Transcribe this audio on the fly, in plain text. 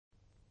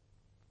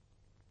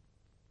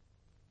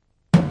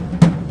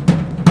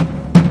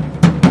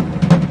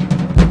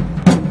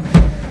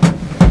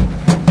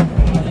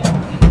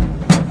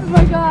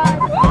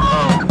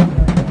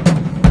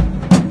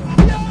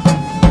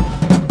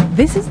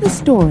This is the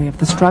story of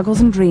the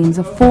struggles and dreams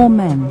of four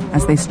men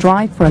as they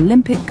strive for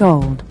Olympic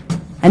gold,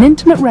 an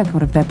intimate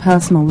record of their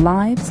personal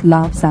lives,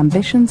 loves,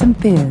 ambitions and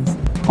fears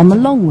on the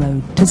long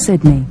road to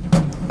Sydney.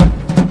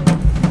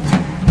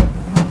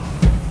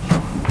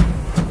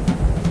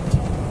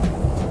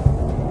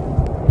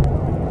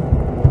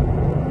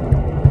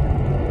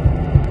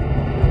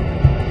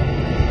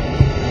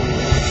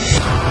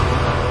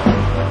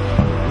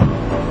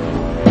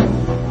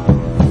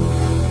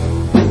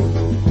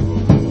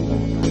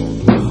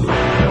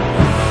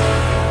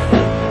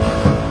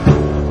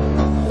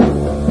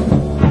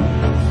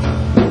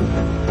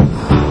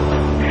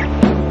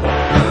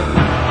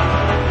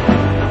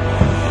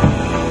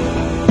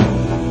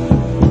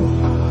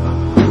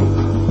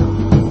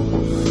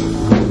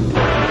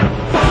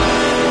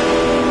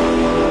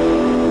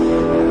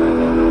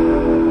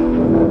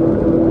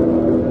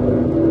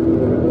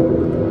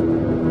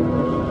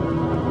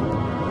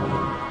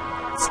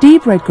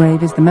 Steve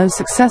Redgrave is the most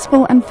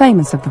successful and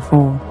famous of the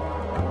four.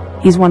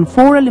 He's won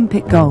 4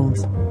 Olympic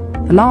golds,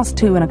 the last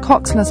 2 in a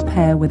coxless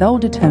pair with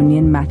Old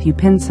Etonian Matthew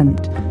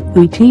Pinsent,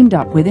 who he teamed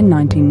up with in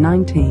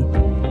 1990.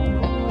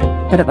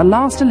 But at the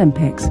last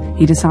Olympics,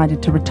 he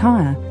decided to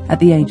retire at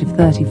the age of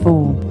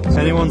 34. If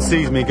anyone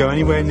sees me go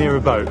anywhere near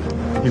a boat,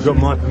 you've got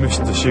my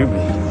permission to shoot me.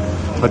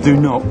 I do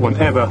not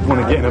ever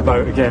want to get in a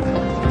boat again.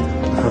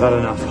 I've had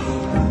enough.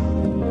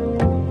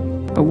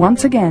 But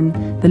once again,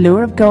 the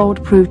lure of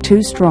gold proved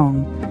too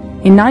strong.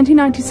 In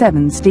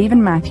 1997, Steve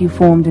and Matthew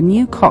formed a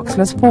new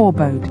coxless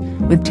 4-boat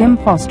with Tim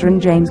Foster and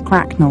James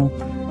Cracknell.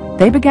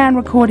 They began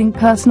recording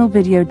personal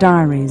video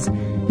diaries,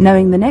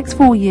 knowing the next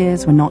 4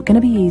 years were not going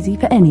to be easy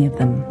for any of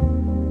them.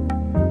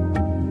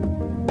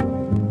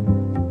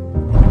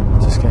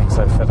 Just getting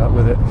so fed up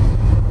with it.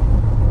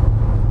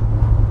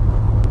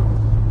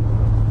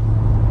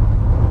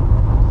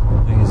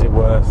 Is it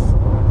worth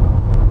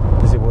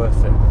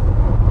it?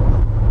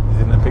 Is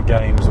the Olympic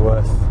Games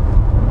worth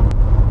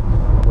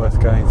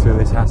going through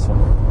this hassle?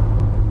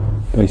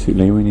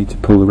 Basically, we need to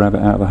pull the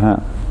rabbit out of the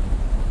hat.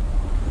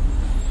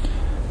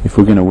 If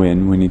we're going to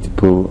win, we need to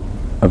pull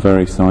a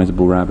very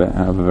sizable rabbit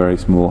out of a very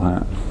small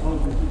hat.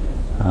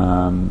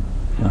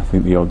 I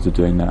think the odds of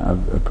doing that are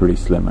pretty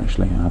slim,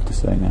 actually, I have to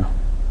say now.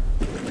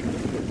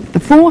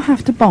 The four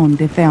have to bond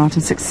if they are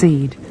to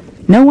succeed.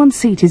 No one's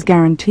seat is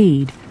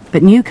guaranteed,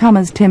 but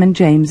newcomers Tim and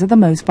James are the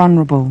most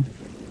vulnerable.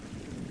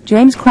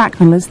 James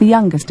Cracknell is the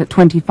youngest at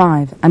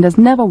 25 and has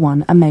never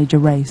won a major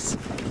race.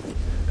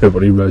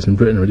 Everybody who rows in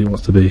Britain really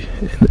wants to be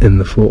in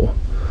the 4.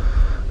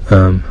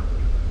 And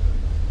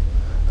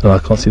I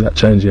can't see that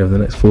changing over the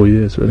next 4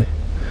 years, really.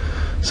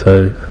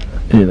 So,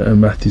 you know,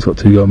 Matthew's got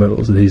 2 gold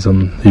medals and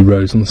he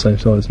rows on the same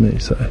side as me,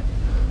 so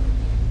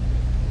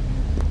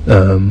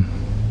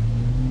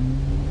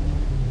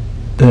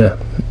yeah,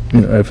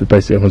 you know,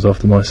 basically everyone's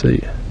after my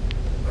seat.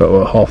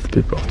 Well, half the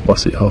people after my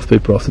seat, half the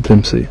people after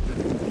Tim's seat.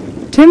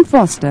 Tim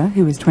Foster,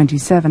 who is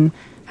 27,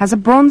 has a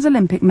bronze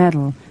Olympic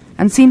medal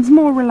and seems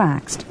more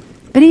relaxed,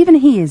 but even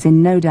he is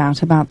in no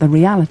doubt about the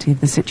reality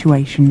of the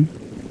situation.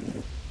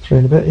 3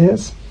 and a bit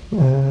years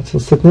till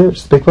Sydney, which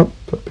is a big one,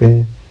 but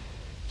we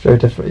very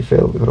definitely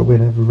feel we've got to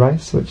win every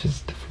race, which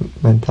is a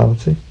different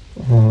mentality.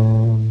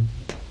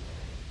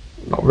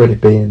 Not really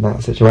been in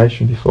that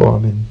situation before. I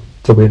mean,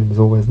 to win was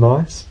always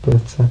nice, but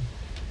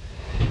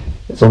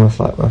it's almost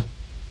like we're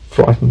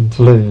frightened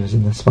to lose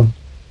in this one.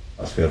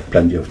 We have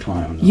plenty of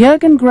time.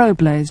 Jürgen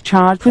Grobler is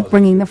charged with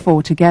bringing the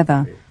 4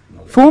 together.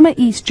 Former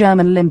East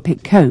German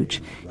Olympic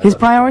coach, his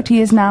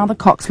priority is now the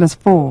coxless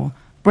 4,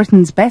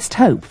 Britain's best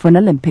hope for an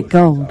Olympic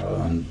gold.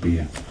 And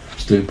be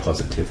still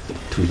positive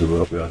to the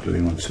work we are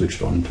doing and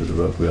switched on to the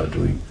work we are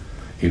doing,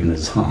 even if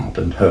it's hard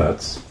and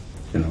hurts,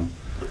 you know.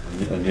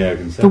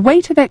 The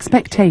weight of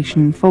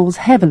expectation falls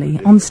heavily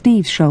on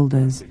Steve's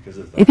shoulders.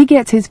 If he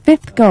gets his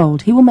 5th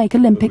gold, he will make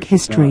Olympic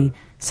history.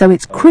 So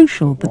it's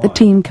crucial that the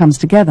team comes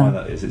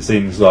together. It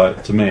seems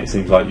like, to me, it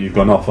seems like you've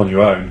gone off on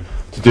your own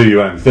to do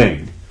your own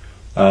thing,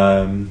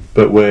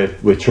 but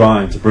we're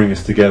trying to bring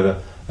us together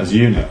as a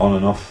unit on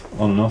and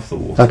off the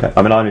water. Okay,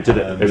 I mean, I only did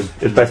it. It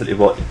was basically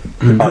what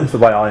the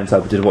way I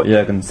interpreted what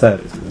Jürgen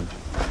said.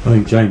 I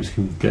think James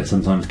can get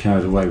sometimes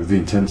carried away with the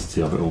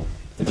intensity of it all.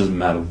 It doesn't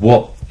matter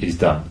what he's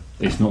done;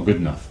 it's not good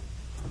enough.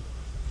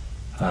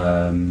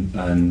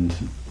 And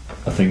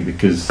I think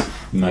because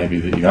maybe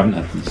that you haven't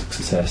had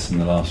success in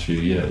the last few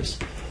years,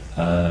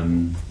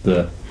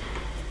 that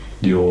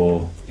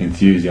your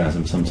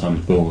enthusiasm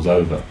sometimes boils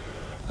over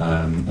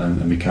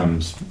and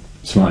becomes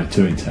slightly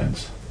too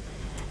intense.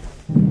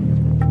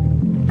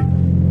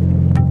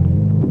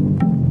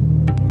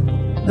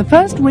 The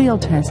first real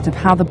test of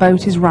how the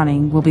boat is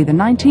running will be the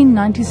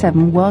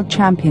 1997 World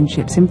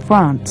Championships in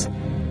France.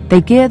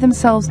 They gear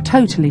themselves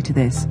totally to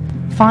this,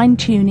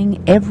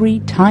 fine-tuning every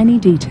tiny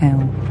detail.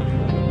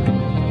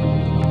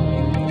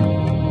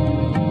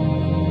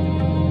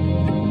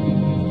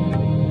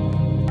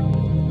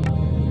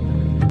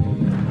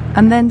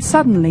 And then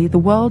suddenly the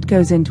world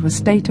goes into a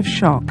state of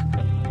shock.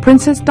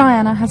 Princess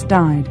Diana has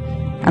died,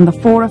 and the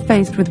 4 are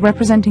faced with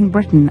representing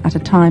Britain at a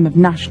time of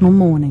national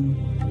mourning.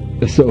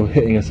 it's sort of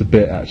hitting us a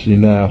bit actually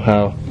now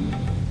how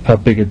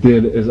big a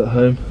deal it is at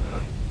home,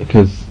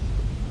 because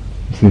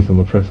I've seen some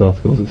of the press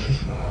articles.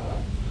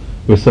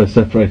 We're so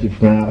separated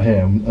from out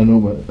here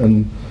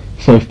and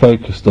so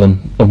focused on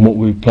what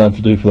we plan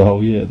to do for the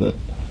whole year that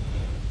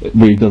it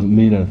really doesn't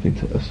mean anything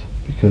to us,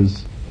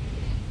 because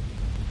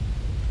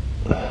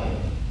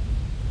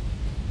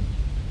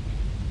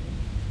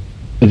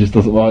it just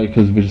doesn't like,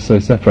 because we're just so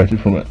separated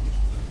from it.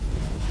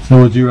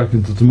 So what do you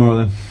reckon to tomorrow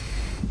then?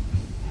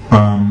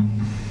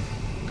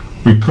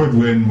 We could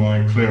win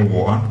by clear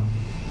water.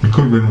 We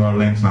could win by a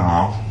length and a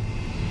half.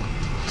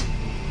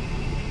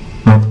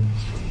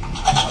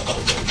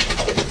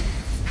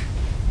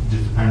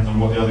 Just depends on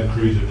what the other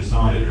crews have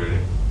decided,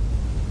 really.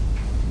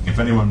 If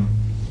anyone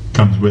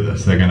comes with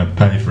us, they're going to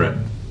pay for it.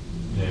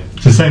 Yeah.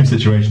 It's the same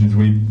situation as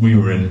we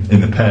were in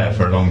the pair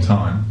for a long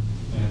time.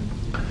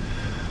 Yeah.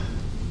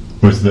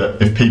 Was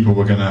that if people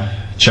were going to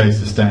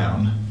chase us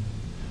down,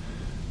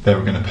 they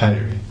were going to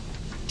pay.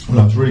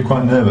 Well, I was really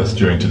quite nervous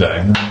during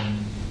today.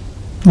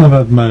 I've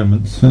had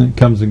moments, and it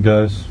comes and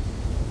goes.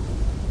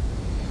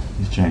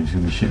 Is James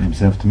going to be shitting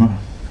himself tomorrow?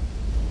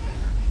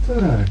 I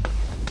don't know.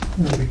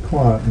 It'll be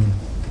quiet, and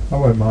I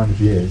won't mind if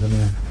he is. I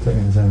mean, I don't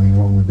think there's anything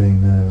wrong with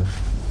being nervous.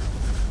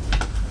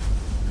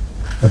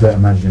 I don't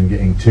imagine him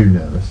getting too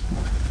nervous.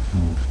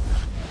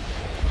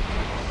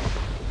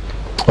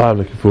 I'm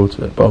looking forward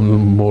to it, but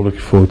I'm more looking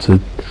forward to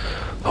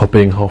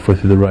being halfway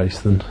through the race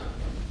than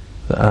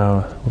the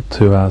hour or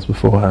 2 hours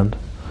beforehand,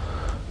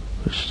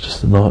 which is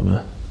just a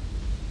nightmare.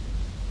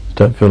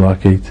 Don't feel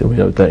like eating. We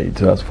don't eat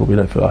 2 hours before. We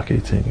don't feel like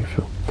eating. We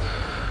feel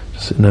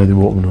just sitting there with the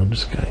Walkman on,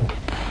 just getting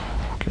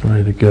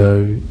ready to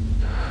go.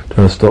 Don't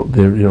want to stop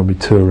there. You know, be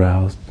too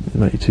aroused. It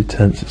make you too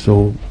tense. It's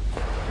going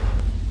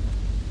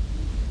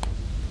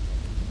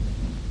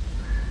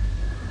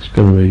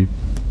to be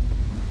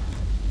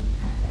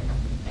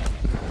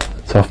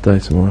a tough day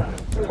tomorrow.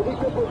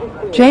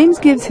 James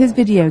gives his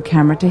video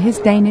camera to his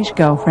Danish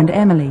girlfriend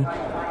Emily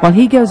while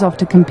he goes off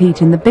to compete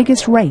in the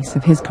biggest race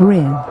of his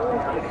career.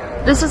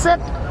 This is it,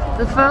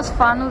 the first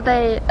final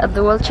day at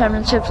the World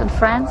Championships in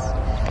France,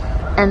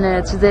 and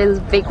today is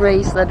a big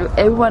race that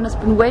everyone has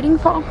been waiting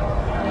for.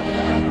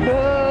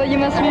 You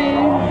must be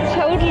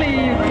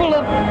totally full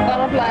of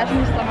butterflies in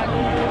your stomach.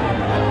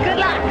 Good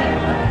luck!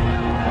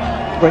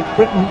 Great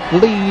Britain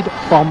lead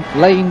from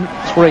lane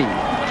 3.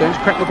 James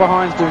Cracknell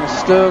behind's doing a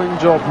sterling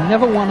job.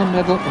 Never won a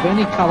medal of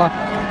any colour,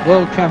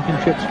 World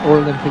Championships or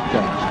Olympic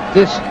Games.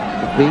 This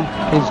could be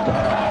his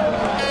day.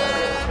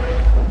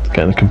 To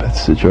get in a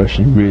competitive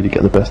situation, you really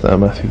get the best out of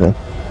Matthew then.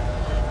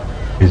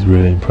 He's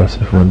really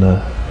impressive when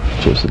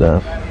he chips it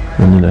down.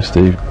 And you know,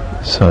 Steve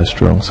is so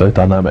strong, so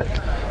dynamic,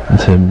 and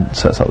Tim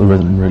sets up the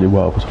rhythm really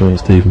well between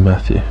Steve and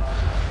Matthew.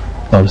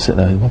 I'll just sit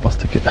there with my bus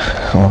ticket.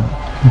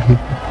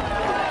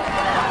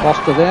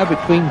 Foster there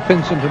between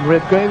Vincent and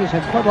Redgrave. He's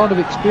had quite a lot of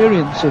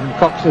experience in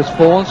Coxless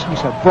fours.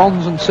 He's had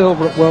bronze and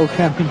silver at World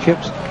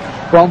Championships,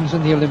 bronze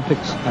in the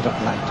Olympics at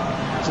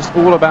Atlanta. It's just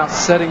all about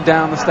setting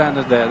down the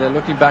standard there. They're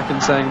looking back and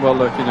saying, well,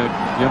 look, you know,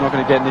 you're not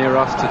going to get near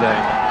us today.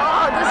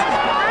 Oh, this is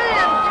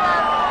brilliant!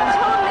 You're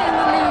totally in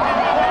the lead.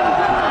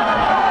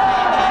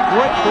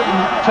 Great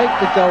Britain take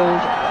the gold.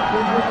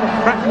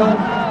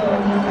 Cracknell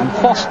and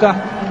Foster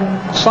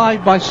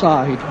side by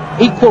side,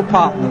 equal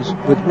partners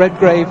with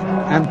Redgrave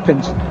and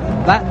Vincent.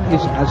 That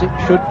is as it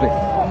should be.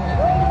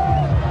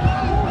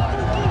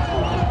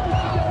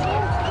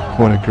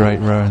 What a great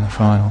row in the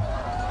final.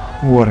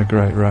 What a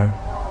great row.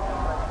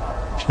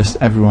 Just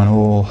everyone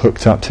all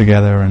hooked up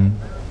together and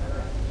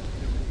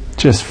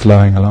just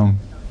flowing along.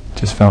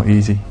 Just felt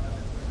easy.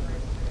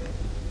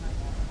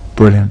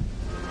 Brilliant.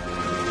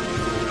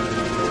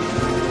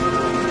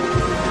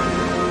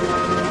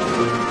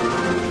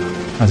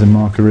 As a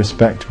mark of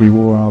respect, we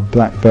wore our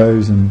black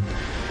bows, and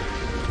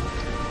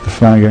the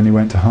flag only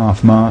went to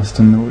half-mast,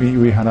 and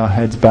we had our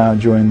heads bowed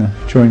during the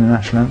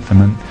national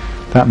anthem, and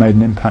that made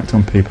an impact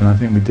on people, and I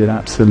think we did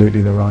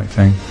absolutely the right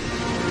thing.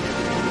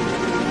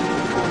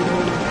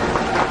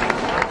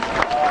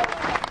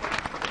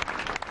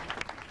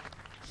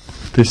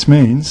 This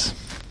means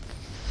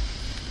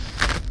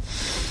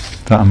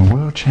that I'm a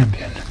world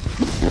champion,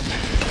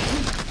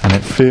 and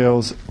it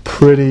feels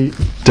pretty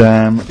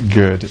damn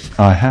good,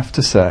 I have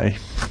to say.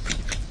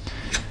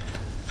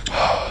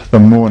 The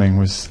morning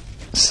was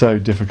so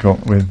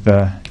difficult with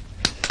the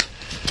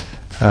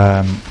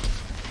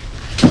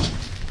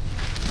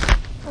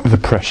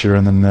pressure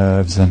and the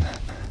nerves and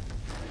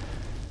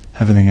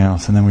everything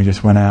else, and then we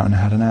just went out and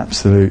had an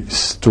absolute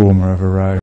stormer of a row.